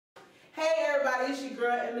Hey everybody, it's your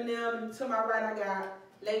girl Eminem. To my right I got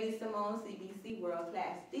Lady Simone, CBC World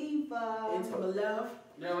Class Diva. And to my left.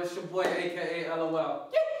 Yo, it's your boy, aka LOL.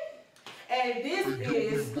 And this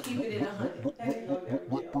is Keep It in 100. There you go, there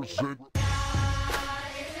we go.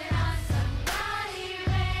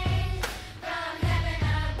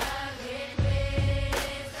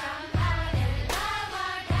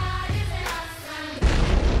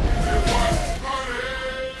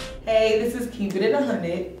 Hey, this is Keep It in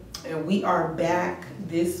 100, and we are back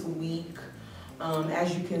this week.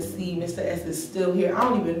 As you can see, Mr. S is still here. I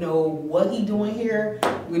don't even know what he doing here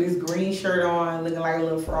with his green shirt on, looking like a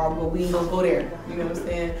little frog, but we ain't gonna go there. You know what I'm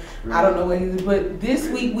saying? I don't know what he's, but this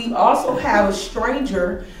week we also have a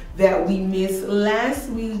stranger that we missed last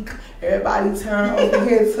week. Everybody turn over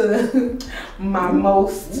here to my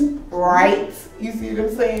most right. You see what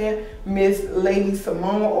I'm saying? Miss Lady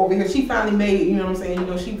Simone over here. She finally made it, you know what I'm saying? You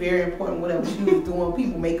know, she very important, whatever she was doing,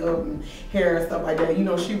 people makeup and hair and stuff like that. You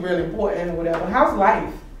know, she really important and whatever. How's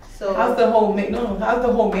life? So how's the whole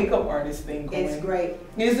makeup artist thing going? It's great.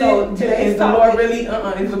 Is so it? Is the Lord really?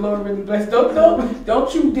 Is the Lord really blessed?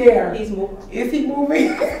 Don't you dare. He's moving. Is he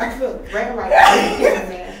moving? I feel right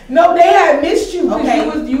man. No, they had missed you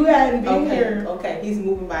because Okay. you hadn't been here. Okay, he's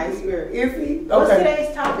moving by his spirit. Is he? Okay. What's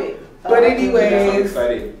today's topic? But anyways, I'm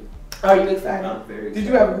excited. Are you excited? I'm very excited. Did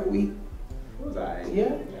you have a good week? It was alright.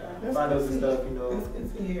 Yeah. Find out some stuff, you know. That's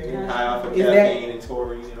good to hear. Getting high off of Is caffeine and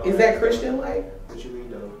taurine and all Is that Christian like? What you mean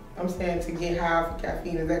though? I'm saying to get high off of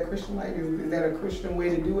caffeine. Is that Christian like? Is that a Christian way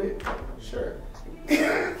to do it? Sure.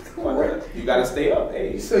 Why not? You gotta stay up,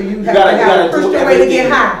 hey. So you gotta have a Christian way to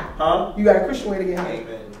get high. Huh? You got a Christian way to get high.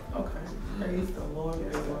 Amen. Okay. Praise the Lord.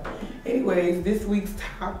 Anyways, this week's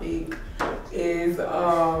topic is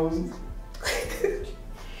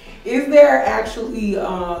is there actually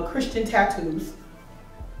Christian tattoos?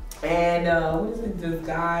 And what is it? Does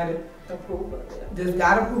God approve of it? Does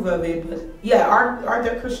God approve of it? But yeah, are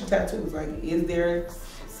there Christian tattoos? Like, is there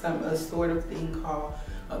a sort of thing called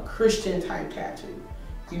a Christian type tattoo?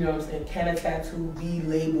 You know what I'm saying? Can a tattoo be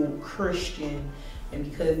labeled Christian? And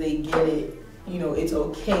because they get it, you know, it's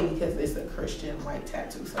okay because it's a Christian like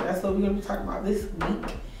tattoo. So that's what we're gonna be talking about this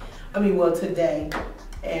week. I mean, well, today.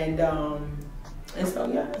 And so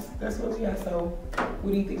yeah, that's what we got. So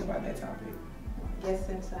what do you think about that topic? Yes,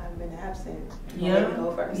 since I've been absent. Yeah. Let me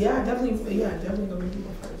go first. Definitely gonna be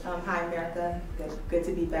go first. Hi America. Good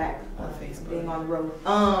to be back. On Facebook. Being on the road.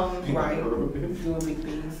 Right. Doing big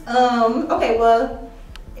things. Okay, well,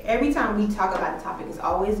 every time we talk about a topic, it's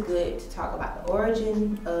always good to talk about the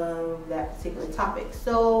origin of that particular topic.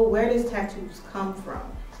 So where does tattoos come from?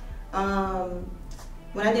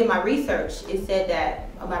 When I did my research, it said that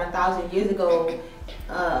about 1,000 years ago,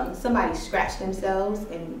 somebody scratched themselves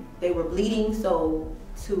and they were bleeding. So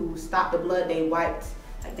to stop the blood, they wiped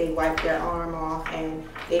their arm off, and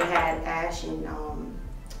they had ash and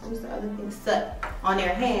what was the other thing? Soot on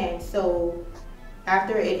their hand. So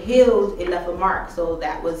after it healed, it left a mark. So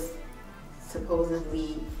that was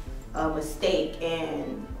supposedly a mistake.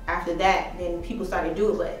 And after that, then people started to do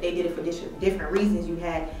it, but they did it for different reasons. You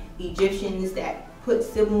had Egyptians that put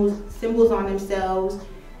symbols on themselves.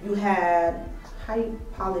 You had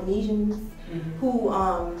Polynesians who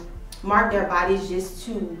marked their bodies just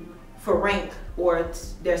for rank or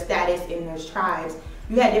their status in their tribes.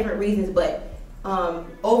 You had different reasons, but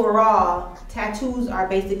overall, tattoos are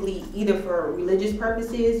basically either for religious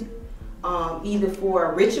purposes, either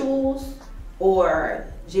for rituals, or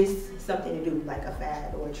just something to do, like a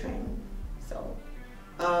fad or a trend. So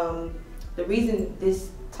the reason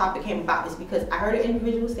this topic came about is because I heard an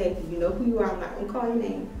individual say, you know who you are, I'm not gonna call your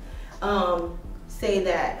name, say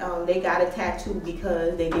that they got a tattoo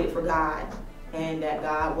because they did it for God, and that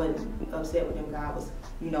God wasn't upset with them. God was,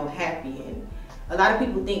 you know, happy. And a lot of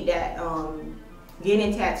people think that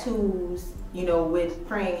getting tattoos, you know, with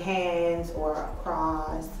praying hands or a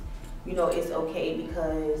cross, you know, it's okay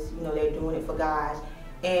because, you know, they're doing it for God.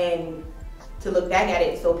 And to look back at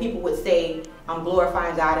it, so people would say, I'm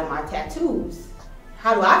glorifying God in my tattoos.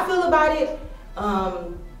 How do I feel about it?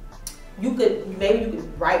 Maybe you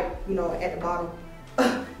could write, you know, at the bottom.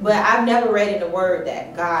 But I've never read in the Word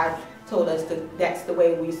that God told us that's the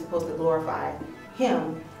way we're supposed to glorify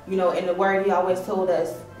Him. You know, in the Word, He always told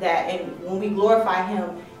us that, and when we glorify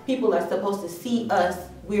Him, people are supposed to see us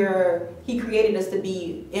where He created us to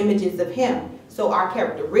be images of Him. So our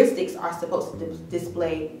characteristics are supposed to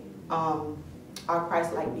display our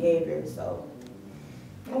Christ-like behavior. So.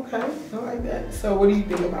 Okay, I like that. So what do you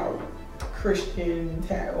think about Christian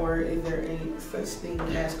or is there any such thing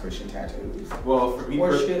as Christian tattoos? Well, for me,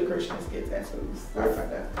 or should Christians get tattoos? Sorry about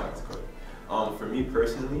that. That's good. For me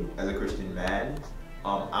personally, as a Christian man,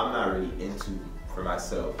 I'm not really into, for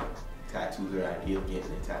myself, tattoos or the idea of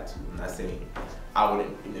getting a tattoo. I'm not saying I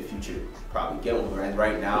wouldn't in the future probably get one, but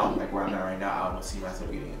right now, like where I'm at right now, I don't see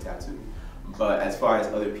myself getting a tattoo. But as far as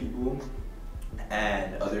other people,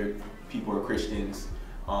 and other people are Christians,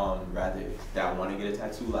 rather that want to get a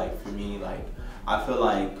tattoo, like for me, like I feel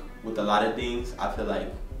like with a lot of things, I feel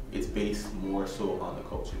like it's based more so on the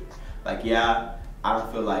culture. Like, yeah, I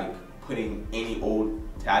don't feel like putting any old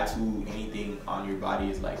tattoo, anything on your body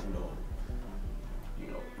is like,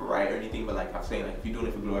 right or anything, but like I'm saying, like if you're doing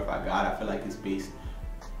it for glorify God, I feel like it's based,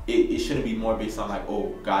 it shouldn't be more based on like,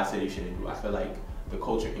 oh, God said you shouldn't do. I feel like the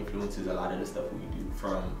culture influences a lot of the stuff we do,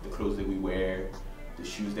 from the clothes that we wear, the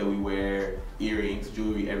shoes that we wear, earrings,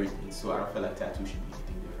 jewelry, everything. So I don't feel like tattoo should be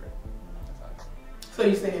anything different. So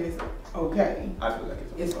you're saying it's okay? I feel like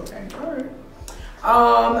it's okay. It's okay. All right.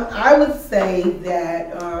 I would say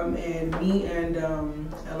that, and me and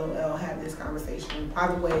LOL had this conversation. By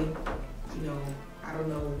the way, I don't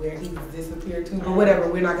know where he disappeared to, but whatever.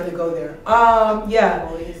 We're not gonna go there. Yeah.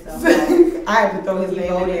 I had to throw his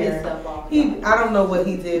name in there. I don't know what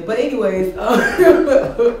he did, but anyways,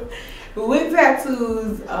 with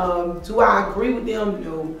tattoos, do I agree with them?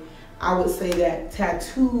 No. I would say that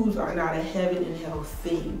tattoos are not a heaven and hell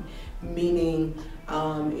thing, meaning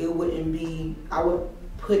it wouldn't be. I would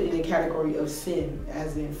put in the category of sin,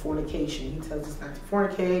 as in fornication. He tells us not to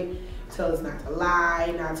fornicate. Tell us not to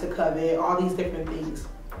lie, not to covet, all these different things.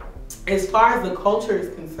 As far as the culture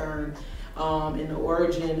is concerned, and the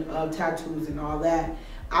origin of tattoos and all that,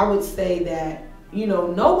 I would say that,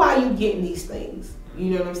 know why you're getting these things.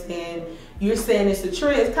 You know what I'm saying? You're saying it's a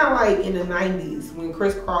trend. It's kind of like in the 90s when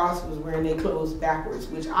Criss Cross was wearing their clothes backwards,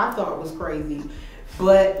 which I thought was crazy.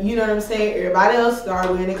 But you know what I'm saying? Everybody else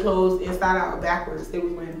started wearing their clothes inside out backwards. They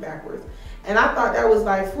was wearing it backwards. And I thought that was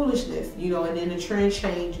like foolishness, and then the trend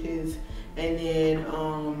changes, and then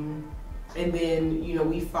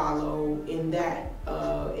we follow in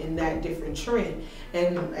that different trend.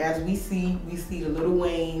 And as we see the Lil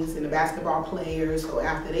Waynes and the basketball players. So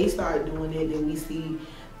after they start doing it, then we see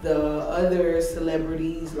the other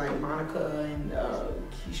celebrities like Monica and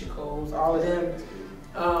Keisha Coles, all of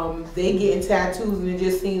them. They getting tattoos, and it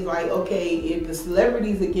just seems like, okay, if the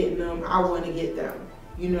celebrities are getting them, I want to get them.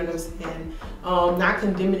 You know what I'm saying? Not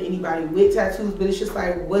condemning anybody with tattoos, but it's just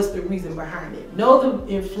like, what's the reason behind it? Know the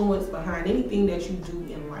influence behind anything that you do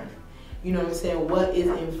in life. You know what I'm saying? What is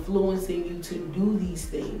influencing you to do these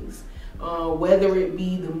things? Whether it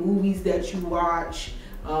be the movies that you watch,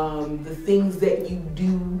 the things that you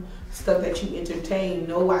do, stuff that you entertain,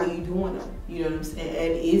 know why you're doing them. You know what I'm saying?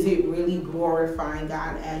 And is it really glorifying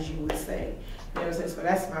God, as you would say? You know what I'm saying? So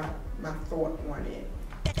that's my thought on it.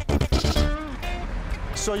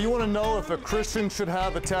 So you want to know if a Christian should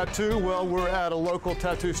have a tattoo? Well, we're at a local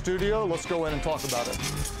tattoo studio. Let's go in and talk about it.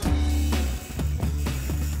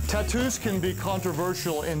 Tattoos can be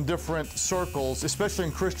controversial in different circles, especially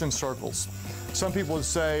in Christian circles. Some people would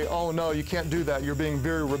say, oh no, you can't do that, you're being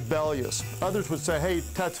very rebellious. Others would say, hey,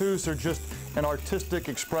 tattoos are just an artistic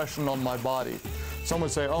expression on my body. Some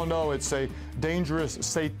would say, oh no, it's a dangerous,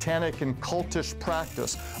 satanic, and cultish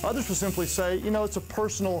practice. Others would simply say, it's a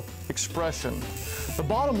personal expression. The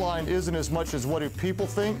bottom line isn't as much as what do people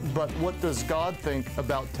think, but what does God think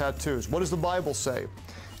about tattoos? What does the Bible say?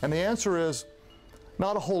 And the answer is,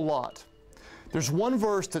 not a whole lot. There's one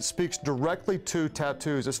verse that speaks directly to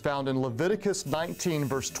tattoos. It's found in Leviticus 19,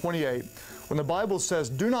 verse 28, when the Bible says,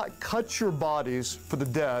 do not cut your bodies for the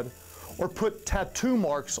dead or put tattoo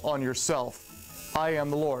marks on yourself. I am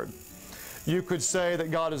the Lord. You could say that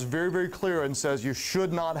God is very, very clear and says you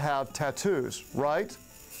should not have tattoos, right?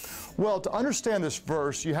 Well, to understand this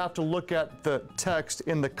verse, you have to look at the text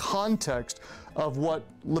in the context of what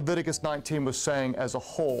Leviticus 19 was saying as a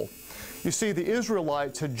whole. You see, the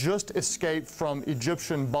Israelites had just escaped from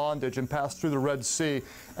Egyptian bondage and passed through the Red Sea,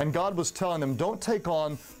 and God was telling them, don't take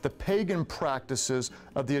on the pagan practices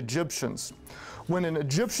of the Egyptians. When an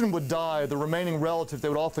Egyptian would die, the remaining relative, they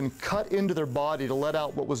would often cut into their body to let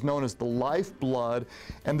out what was known as the lifeblood,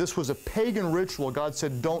 and this was a pagan ritual. God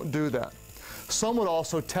said, don't do that. Some would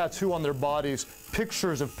also tattoo on their bodies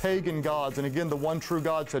pictures of pagan gods, and again, the one true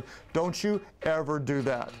God said, don't you ever do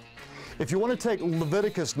that. If you want to take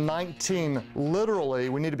Leviticus 19 literally,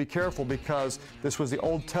 we need to be careful because this was the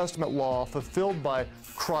Old Testament law fulfilled by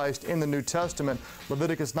Christ in the New Testament.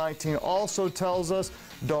 Leviticus 19 also tells us,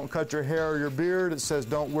 don't cut your hair or your beard. It says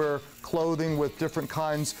don't wear clothing with different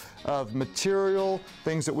kinds of material,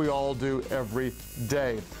 things that we all do every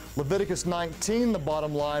day. Leviticus 19, the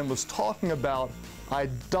bottom line, was talking about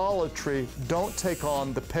idolatry. Don't take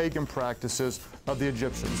on the pagan practices of the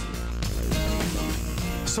Egyptians.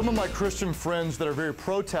 Some of my Christian friends that are very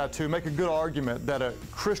pro-tattoo make a good argument that a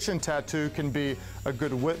Christian tattoo can be a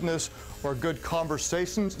good witness or a good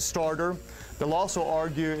conversation starter. They'll also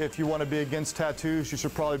argue if you want to be against tattoos, you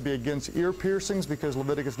should probably be against ear piercings because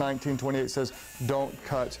Leviticus 19:28 says, don't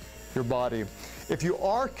cut your body. If you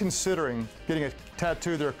are considering getting a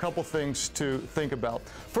tattoo, there are a couple things to think about.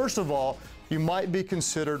 First of all, you might be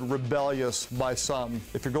considered rebellious by some.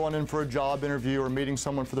 If you're going in for a job interview or meeting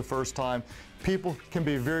someone for the first time, people can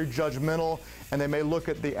be very judgmental and they may look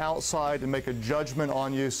at the outside and make a judgment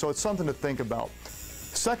on you, so it's something to think about.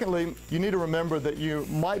 Secondly, you need to remember that you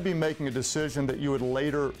might be making a decision that you would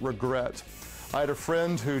later regret. I had a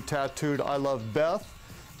friend who tattooed I love Beth,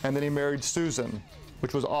 and then he married Susan,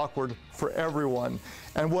 which was awkward for everyone.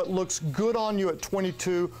 And what looks good on you at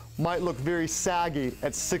 22 might look very saggy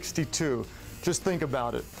at 62. Just think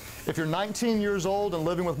about it. If you're 19 years old and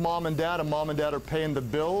living with mom and dad are paying the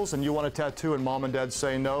bills and you want a tattoo and mom and dad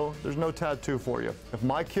say no, there's no tattoo for you. If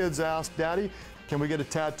my kids ask, Daddy, can we get a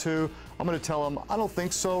tattoo? I'm going to tell them, I don't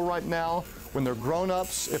think so right now. When they're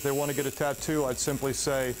grown-ups, if they want to get a tattoo, I'd simply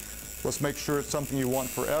say, let's make sure it's something you want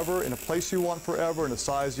forever, in a place you want forever, in a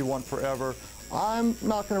size you want forever. I'm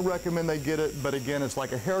not going to recommend they get it, but again, it's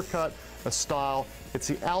like a haircut, a style. It's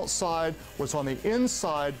the outside. What's on the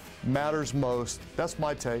inside matters most. That's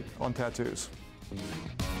my take on tattoos.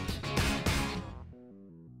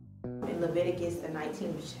 In Leviticus, the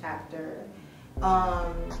 19th chapter,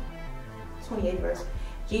 28th verse,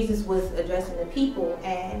 Jesus was addressing the people,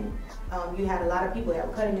 and you had a lot of people that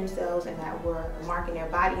were cutting themselves and that were marking their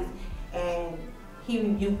bodies, and he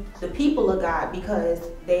rebuked the people of God because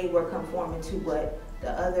they were conforming to what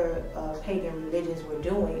the other pagan religions were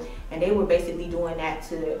doing, and they were basically doing that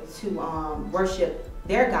to worship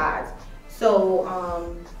their gods. So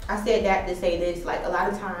I said that to say this, like a lot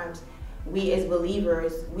of times we as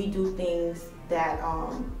believers, we do things that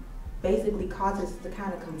basically cause us to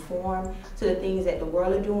kind of conform to the things that the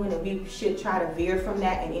world are doing, and we should try to veer from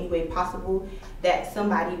that in any way possible, that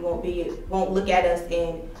somebody won't look at us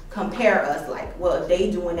and compare us like, well, if they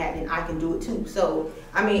doing that, then I can do it too. So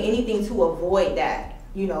I mean, anything to avoid that,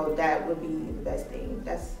 you know, that would be the best thing.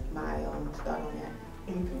 That's my thought on that.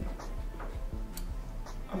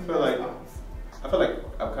 I feel like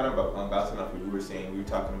I'm kind of bouncing off what you were saying. We were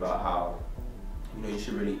talking about how, you know, you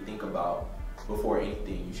should really think about, before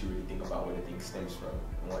anything, you should really think about where the thing stems from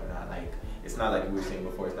and whatnot. Like, it's not like we were saying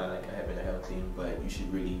before, it's not like a heaven or hell thing, but you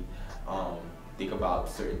should really think about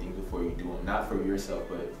certain things before you do them, not for yourself,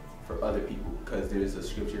 but for other people. Because there's a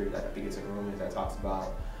scripture that I think it's in Romans that talks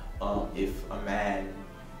about if a man,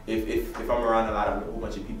 if I'm around a whole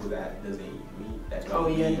bunch of people that doesn't eat meat, that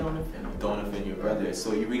don't offend your brother.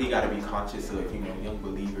 So you really got to be conscious of, you know, young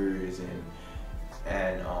believers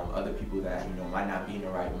and other people that, you know, might not be in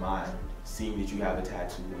the right mind, seeing that you have a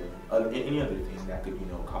tattoo or any other thing that could, you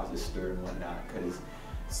know, cause a stir and whatnot. Because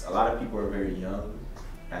a lot of people are very young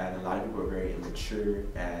and a lot of people are very immature,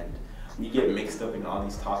 and we get mixed up in all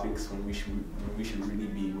these topics when we should really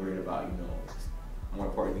be worried about, you know, more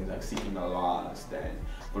important things like seeking the laws than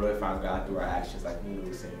glorifying God through our actions, like Nina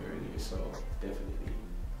was saying earlier. So definitely.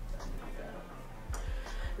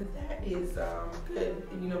 That is good.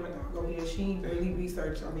 And you know, my dog over here, she really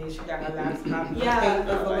researched. I mean, she got a laptop. Yeah, I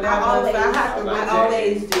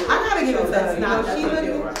always do. I gotta give it to her. You know,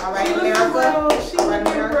 she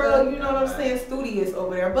looking real, you know what I'm saying, studious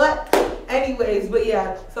over there. But anyways, but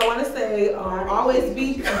yeah, so I want to say, always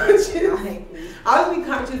be conscious. Always be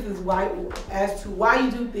conscious as to why you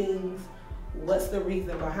do things, what's the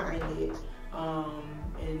reason behind it,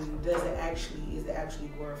 and is it actually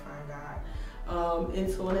glorifying God?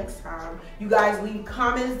 Until next time, you guys leave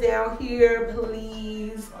comments down here,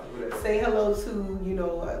 please. Say hello to, you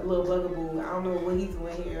know, little bugaboo. I don't know what he's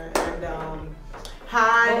doing here. And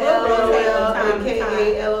hi, LOL,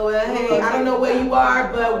 aka LOL. Hey, I don't know where you are,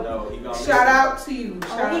 but shout out to you. He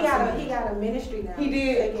got a ministry now. He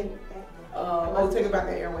did. Take it back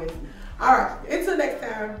the airways. All right. Until next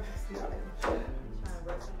time. See y'all later.